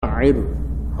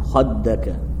تُصَعِّرْ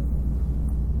خَدَّكَ.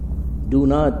 Do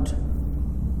not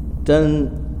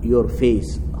turn your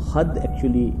face. Khad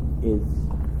actually is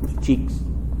cheeks.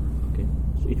 Okay,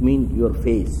 so it means your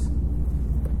face.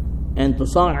 And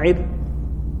tusa'ir,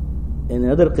 in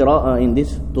another qira'ah in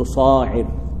this, tusa'ir,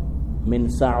 min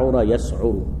sa'ura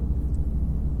yas'uru.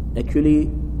 Actually,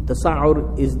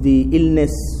 tasa'ur is the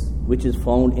illness which is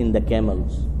found in the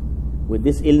camels. With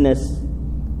this illness,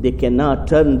 they cannot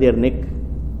turn their neck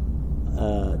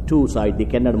two side. They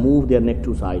cannot move their neck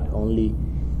two side. Only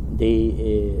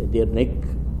their neck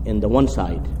in the one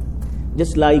side.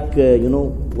 Just like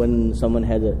when someone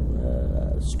has a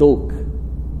stroke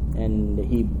and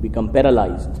he become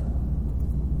paralyzed.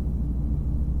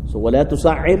 So wala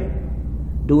tusa'ir,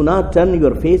 do not turn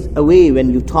your face away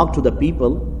when you talk to the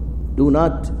people. Do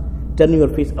not turn your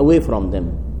face away from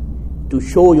them to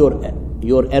show your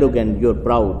arrogant, your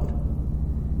proud.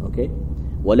 Okay?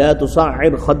 وَلَا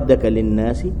تُصَعِّرْ خَدَّكَ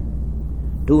لِلنَّاسِ.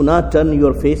 Do not turn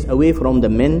your face away from the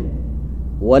men.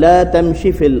 وَلَا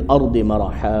تَمْشِ فِي الْأَرْضِ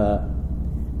مَرَحًا.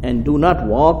 And do not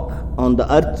walk on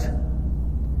the earth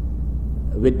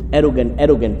with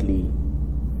arrogantly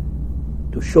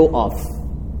to show off.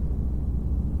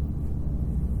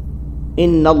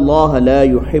 إِنَّ اللَّهَ لَا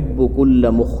يُحِبُّ كُلَّ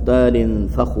مُخْتَالٍ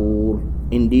فَخُورٍ.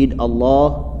 Indeed,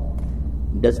 Allah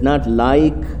does not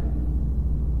like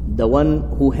the one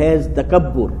who has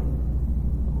takabbur,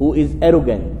 who is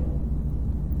arrogant,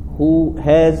 who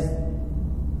has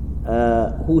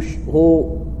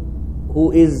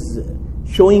who is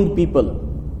showing people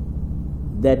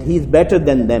that he is better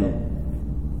than them.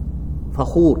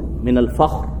 Fakhur min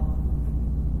al-fakhr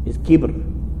is kibr,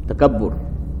 takabbur.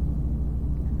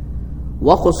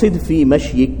 وَقْصِدْ فِي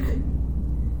مَشْيِكَ.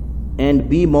 And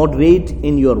be moderate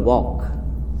in your walk.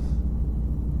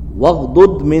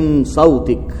 وَغْضُضْ مِنْ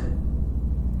صَوْتِكَ.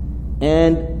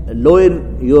 And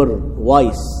lower your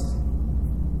voice.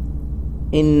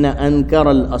 إِنَّ أَنْكَرَ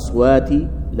الْأَصْوَاتِ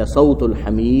لَصَوْتُ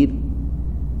الْحَمِيرِ.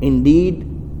 Indeed,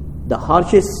 the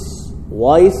harshest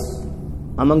voice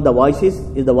among the voices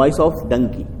is the voice of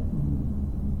donkey.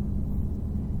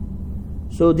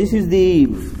 So this is the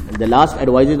last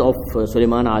advices of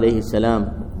Sulaiman alayhi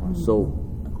salam. So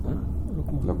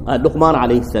Luqman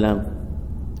alayhi salam.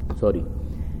 Sorry.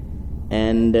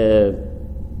 And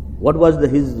what was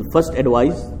his first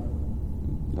advice?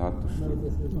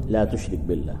 La tushrik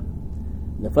billah.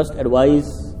 The first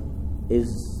advice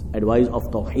is advice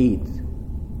of Tawheed.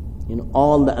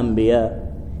 All the Anbiya,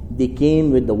 they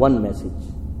came with the one message,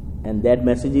 and that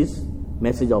message is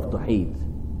message of Tawheed.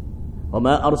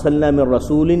 وَمَا أَرْسَلْنَا مِن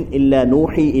رَسُولٍ إِلَّا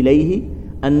نُوحِي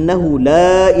إِلَيْهِ أَنَّهُ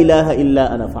لَا إِلَهَ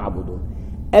إِلَّا أَنَا فَاعْبُدُونِ.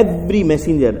 Every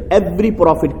messenger, every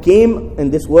prophet came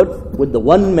in this world with the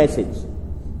one message,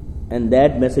 and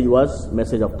that message was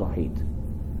message of Tawheed.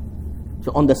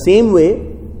 So on the same way,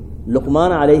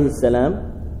 Luqman alayhi salam,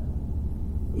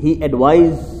 he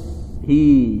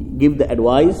gave the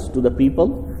advice to the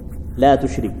people, La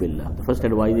tushrik billah. The first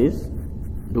advice is,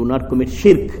 do not commit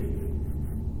shirk.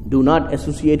 Do not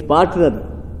associate partner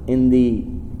in the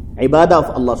ibadah of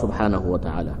Allah subhanahu wa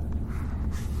ta'ala.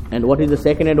 And what is the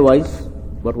second advice?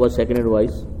 What was second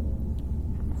advice?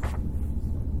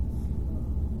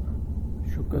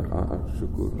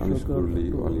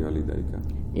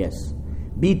 Yes.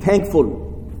 Be thankful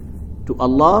to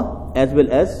Allah as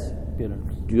well as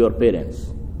to your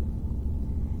parents.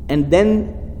 And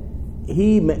then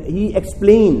he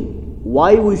explained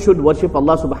why we should worship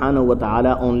Allah subhanahu wa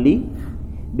ta'ala only,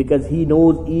 because He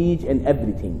knows each and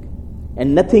everything,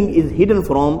 and nothing is hidden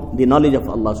from the knowledge of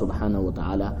Allah subhanahu wa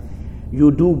ta'ala.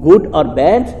 You do good or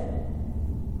bad,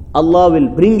 Allah will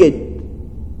bring it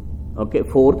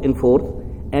forth,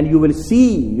 and you will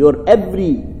see your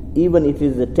every, even if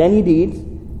it is a tiny deeds,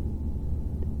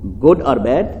 good or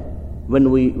bad,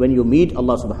 when you meet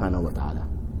Allah subhanahu wa ta'ala.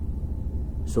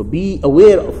 So be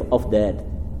aware of that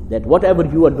whatever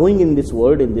you are doing in this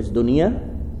world, in this dunya,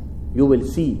 you will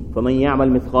see. فَمَنْ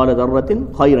يَعْمَلْ مِثْقَالَ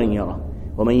ذَرَّةٍ خَيْرًا يَرَى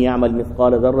وَمَنْ يَعْمَلْ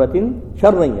مِثْقَالَ ذَرَّةٍ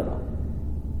شَرًّا يَرَى.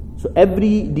 So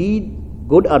every deed,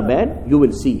 good or bad, you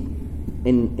will see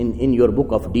in your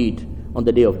book of deed on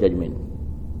the day of judgment.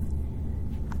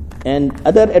 And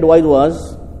other advice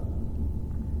was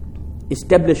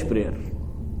establish prayer.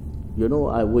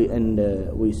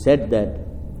 We said that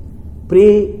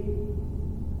pray,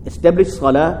 establish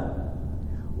salah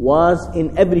was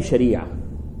in every sharia.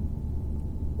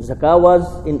 Zakah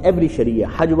was in every sharia.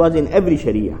 Hajj was in every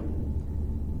sharia.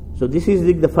 So this is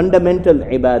the fundamental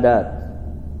ibadat.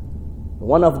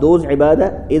 One of those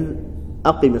ibadat is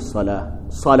aqim as-salah.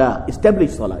 Salah,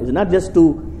 establish salah. It's not just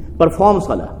to perform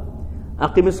salah.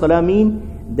 Aqim as-salah means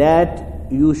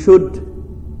that you should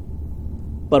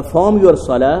perform your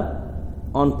salah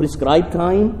on prescribed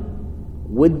time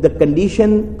with the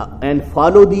condition and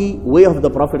follow the way of the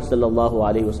Prophet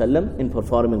ﷺ in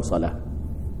performing salah,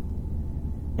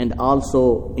 and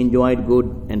also enjoy good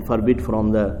and forbid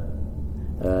from the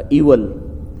evil,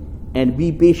 and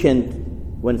be patient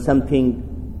when something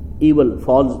evil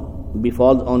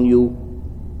befalls on you.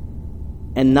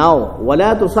 And now,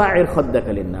 وَلَا تُصَعِّرْ خَدَّكَ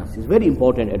لِلنَّاسِ is very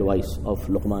important advice of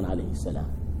Luqman alayhi salam.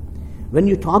 When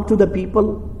you talk to the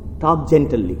people, talk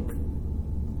gently.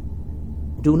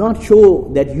 Do not show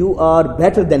that you are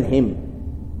better than him.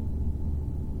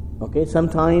 Okay,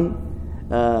 sometime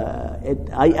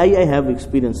I have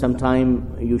experience.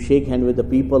 Sometime you shake hand with the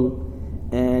people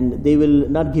and they will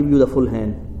not give you the full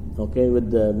hand. Okay,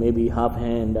 with the maybe half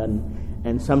hand,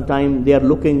 and sometime they are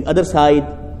looking other side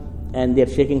and they are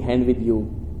shaking hand with you.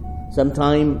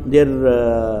 Sometime their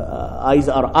eyes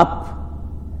are up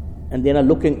and they are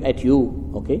looking at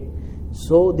you. Okay,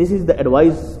 so this is the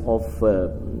advice of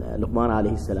Luqman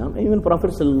alayhi salam. Even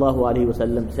Prophet sallallahu alayhi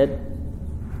wasallam said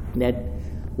that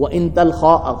وَإِن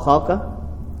تَلْخَى أَخَاكَ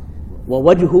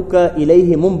وَوَجْهُكَ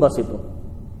إِلَيْهِ مُنْبَسِطٌ.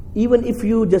 Even if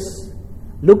you just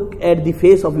look at the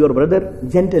face of your brother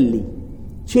gently,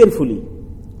 cheerfully,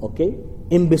 okay,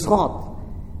 imbisat,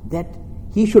 that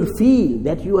he should feel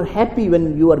that you are happy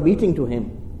when you are meeting to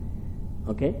him.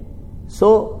 Okay,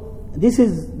 so this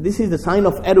is the sign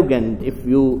of arrogance. If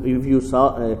you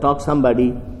talk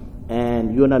somebody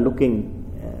and you are not looking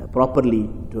properly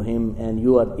to him, and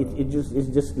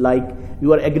it's just like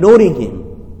you are ignoring him.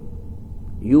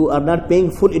 You are not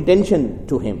paying full attention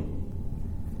to him.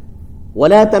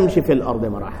 وَلَا تَمْشِ فِي الْأَرْضِ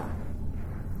مَرَحًا.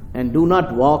 And do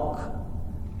not walk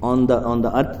on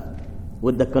the earth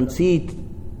with the conceit,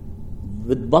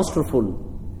 with boastful,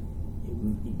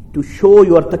 to show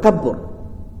your takabbur,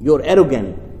 your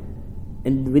arrogance,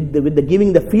 and with the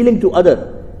giving the feeling to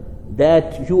other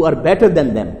that you are better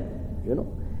than them. You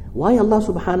know why Allah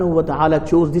subhanahu wa ta'ala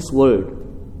chose this word,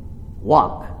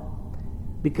 walk?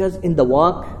 Because in the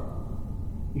walk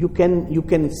you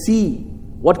can see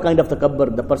what kind of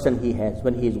takabbur the person he has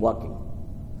when he is walking.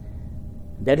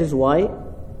 That is why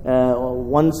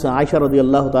once Aisha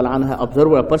radiallahu ta'ala anha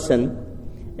observed a person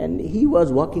and he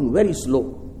was walking very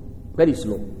slow.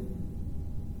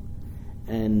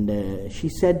 And she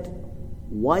said,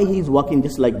 why he is walking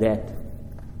just like that?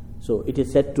 So it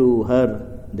is said to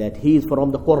her that he is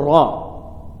from the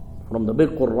Qurra, from the big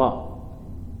Qurra.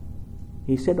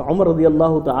 He said Umar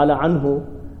radiallahu ta'ala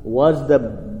anhu was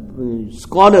the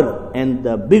scholar and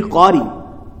the big Qari,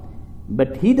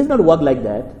 but he does not walk like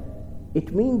that.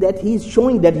 It means that he is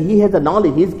showing that he has a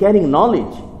knowledge, he is carrying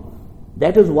knowledge.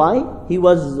 That is why he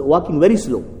was walking very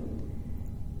slow.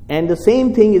 And the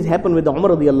same thing is happened with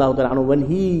Umar radiallahu ta'ala anhu. When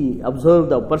he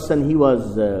observed a person, he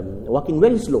was walking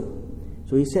very slow.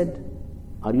 So he said,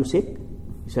 are you sick?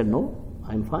 He said, no,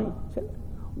 I'm fine. He said,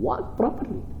 walk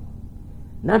properly.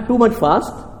 Not too much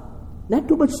fast, not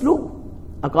too much slow.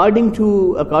 According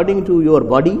to your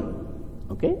body,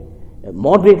 okay, a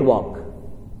moderate walk.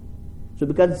 So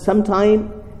because sometimes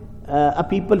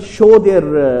people show their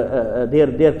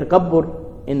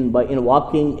takabbur in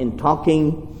walking, in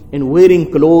talking, in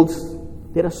wearing clothes.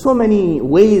 There are so many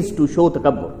ways to show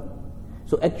takabbur.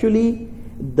 So actually,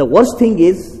 the worst thing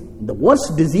is, the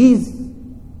worst disease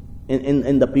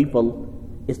in the people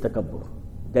is takabbur.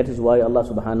 That is why Allah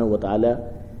subhanahu wa ta'ala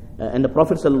and the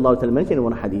Prophet sallallahu alaihi wasallam mentioned in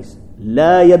one hadith,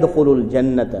 لا يدخل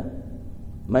الجنة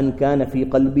من كان في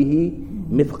قلبه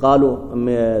مثقال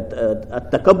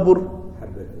التكبر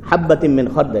حبة من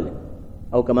خردل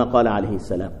أو كما قال عليه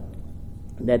السلام.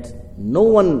 That no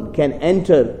one can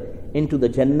enter into the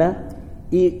Jannah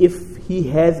if he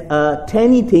has a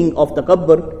tiny thing of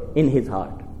takabbur in his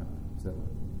heart.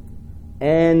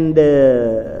 And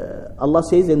Allah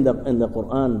says in the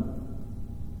Quran,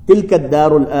 تلك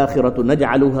الدار الآخرة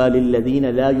نجعلها للذين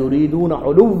لا يريدون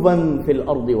علوا في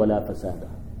الأرض ولا فسادا.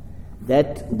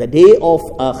 That the day of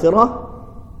Akhirah,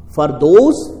 for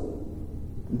those,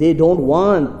 they don't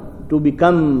want to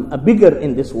become a bigger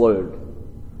in this world.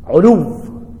 Uluv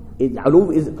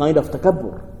is a kind of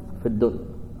takabbur في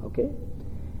الدنيا. Okay?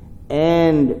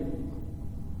 And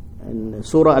in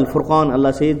Surah Al-Furqan,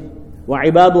 Allah says,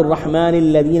 وَعِبَادُ الرَّحْمَنِ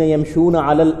الَّذِينَ يَمْشُونَ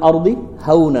عَلَى الْأَرْضِ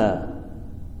هَوْنًا.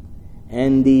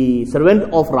 And the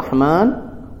servant of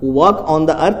Rahman who walk on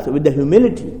the earth with the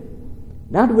humility,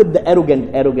 not with the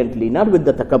arrogantly, not with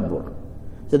the takabbur.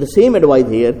 So the same advice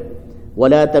here,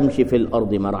 وَلَا تَمْشِ فِي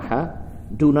الْأَرْضِ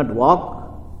مَرَحًا. Do not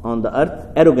walk on the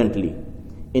earth arrogantly.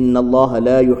 إِنَّ اللَّهَ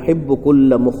لَا يُحِبُّ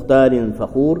كُلَّ مُخْتَالٍ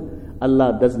فَخُورٍ.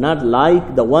 Allah does not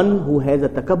like the one who has a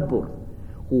takabbur,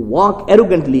 who walk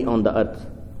arrogantly on the earth.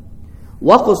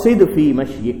 وَقْصِدْ فِي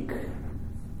مَشْيِكَ.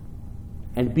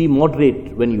 and be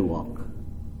moderate when you walk.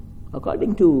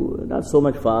 According to not so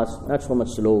much fast, not so much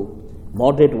slow,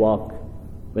 moderate walk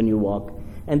when you walk.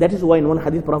 And that is why in one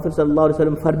hadith, Prophet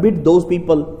ﷺ forbid those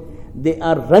people, they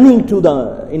are running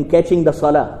in catching the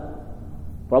salah.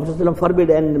 Prophet ﷺ forbid,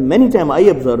 and many times I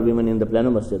observe even in the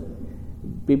Plano Masjid,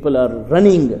 people are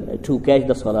running to catch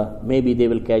the salah. Maybe they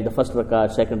will catch the first rakah,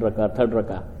 second rakah, third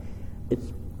rakah.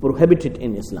 It's prohibited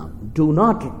in Islam. Do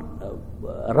not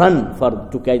run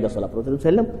to catch the salah. Prophet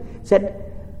ﷺ said,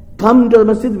 come to the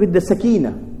masjid with the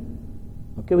sakina,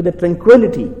 okay, with the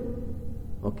tranquility,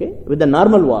 okay, with the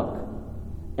normal walk.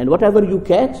 And whatever you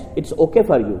catch, it's okay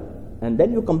for you. And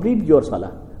then you complete your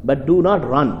salah. But do not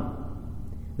run.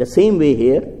 The same way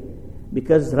here,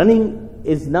 because running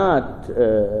is not,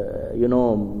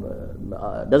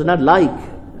 does not like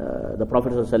the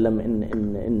Prophet ﷺ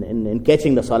in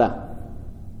catching the salah.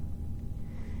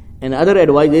 And other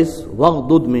advice is,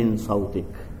 وَغْضُضْ مِنْ صَوْتِكَ,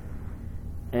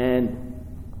 and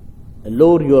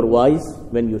lower your voice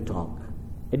when you talk.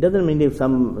 It doesn't mean if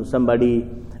somebody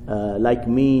like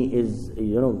me is,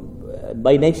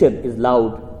 by nature is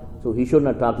loud, so he should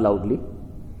not talk loudly.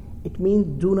 It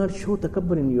means do not show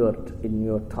takabbur in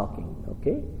your talking.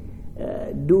 Okay,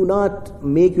 do not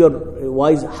make your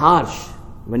voice harsh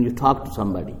when you talk to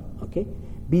somebody. Okay,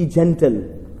 be gentle,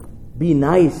 be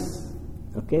nice.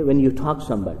 Okay, when you talk to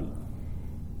somebody,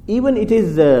 even it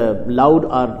is loud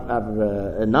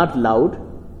or not loud,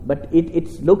 but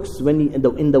it looks when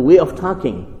in the way of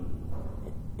talking,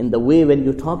 in the way when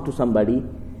you talk to somebody,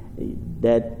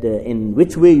 that in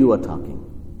which way you are talking.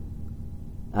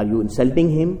 Are you insulting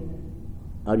him?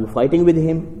 Are you fighting with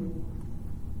him?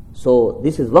 So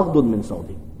this is waghdud min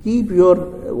sawti. Keep your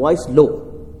voice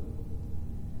low,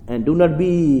 and do not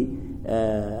be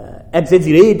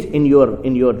exaggerate in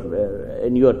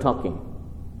your talking,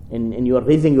 in your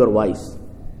raising your voice.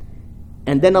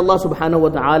 And then Allah subhanahu wa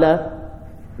ta'ala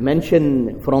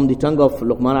mentioned from the tongue of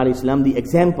Luqman alayhi salam the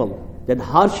example that the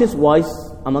harshest voice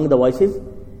among the voices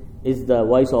is the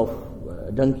voice of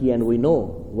donkey. And we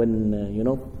know when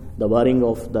the whirring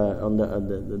of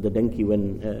the donkey,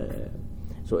 when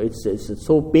so it's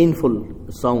so painful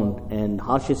sound and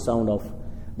harshest sound of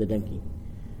the donkey.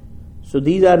 So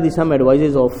these are some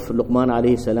advices of Luqman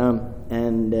alayhi salam.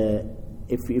 And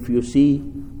if you see,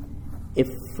 if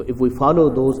we follow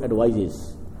those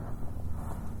advices,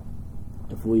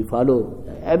 if we follow,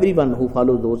 everyone who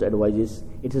follows those advices,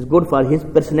 it is good for his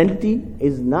personality.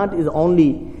 Is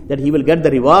only that he will get the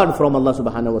reward from Allah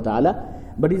subhanahu wa ta'ala,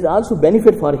 but is also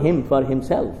benefit for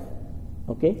himself.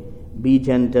 Okay, be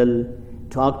gentle,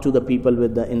 talk to the people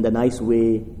in the nice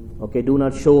way. Okay, do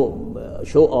not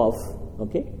show off.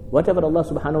 Okay, whatever Allah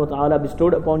subhanahu wa ta'ala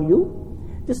bestowed upon you,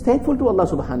 just thankful to Allah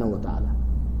subhanahu wa ta'ala.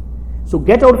 So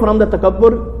get out from the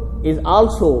takabbur is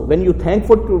also when you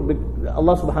thankful to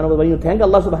Allah subhanahu wa ta'ala, when you thank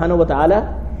Allah subhanahu wa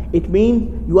ta'ala, it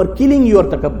means you are killing your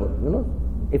takabbur.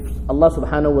 If Allah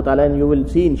subhanahu wa ta'ala, and you will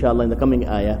see inshallah in the coming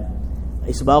ayah,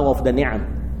 isbagh of the ni'am.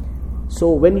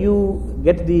 So when you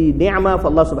get the ni'mah of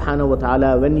Allah subhanahu wa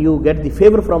ta'ala, when you get the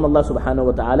favor from Allah subhanahu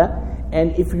wa ta'ala,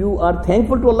 and if you are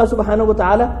thankful to Allah subhanahu wa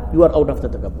ta'ala, you are out of the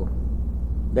takabbur.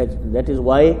 That is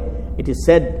why it is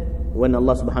said when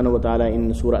Allah subhanahu wa ta'ala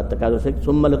in Surah At-Takasur says,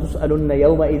 ثُمَّ لَتُسْأَلُنَّ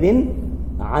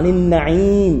يَوْمَئِذٍ عَنِ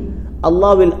النَّعِيمِ.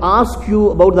 Allah will ask you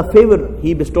about the favor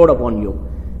He bestowed upon you.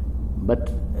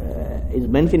 But is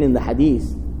mentioned in the hadith,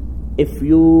 if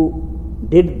you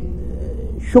did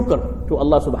shukr to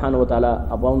Allah subhanahu wa ta'ala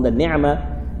upon the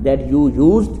ni'mah that you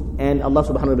used and Allah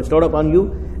subhanahu wa ta'ala bestowed upon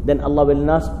you, then Allah will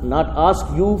not ask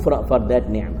you for that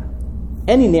ni'mah.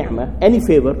 Any ni'mah, any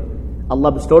favor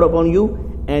Allah bestowed upon you,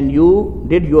 and you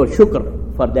did your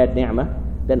shukr for that ni'mah,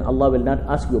 then Allah will not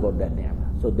ask you about that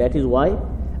ni'mah. So that is why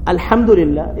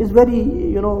Alhamdulillah is very,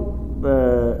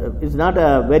 is not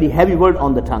a very heavy word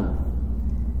on the tongue.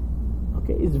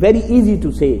 Okay, it's very easy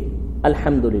to say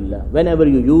Alhamdulillah whenever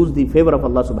you use the favor of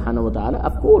Allah subhanahu wa ta'ala.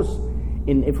 Of course,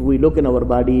 if we look in our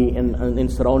body and in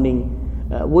surrounding,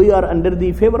 we are under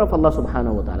the favor of Allah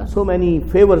subhanahu wa ta'ala. So many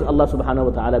favors Allah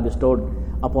subhanahu wa ta'ala bestowed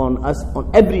upon us on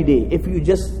every day. If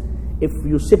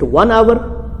you sit 1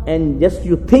 hour and just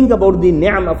you think about the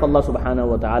ni'am of Allah subhanahu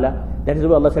wa ta'ala, that is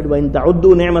why Allah said, وَإِن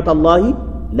تَعُدُّوا نِعْمَةَ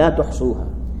اللَّهِ لَا تُحْصُوهَا.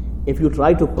 If you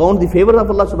try to count the favor of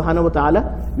Allah subhanahu wa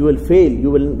ta'ala, you will fail.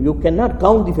 You cannot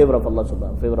count the favor of Allah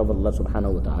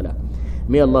subhanahu wa ta'ala.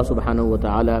 May Allah subhanahu wa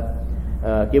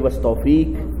ta'ala give us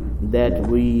tawfiq that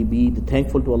we be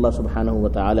thankful to Allah subhanahu wa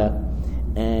ta'ala,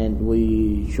 and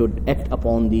we should act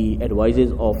upon the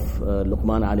advices of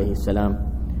Luqman alayhi salam.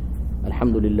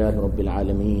 Alhamdulillah Rabbil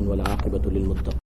Alameen wal aqibatu lil muttaqin.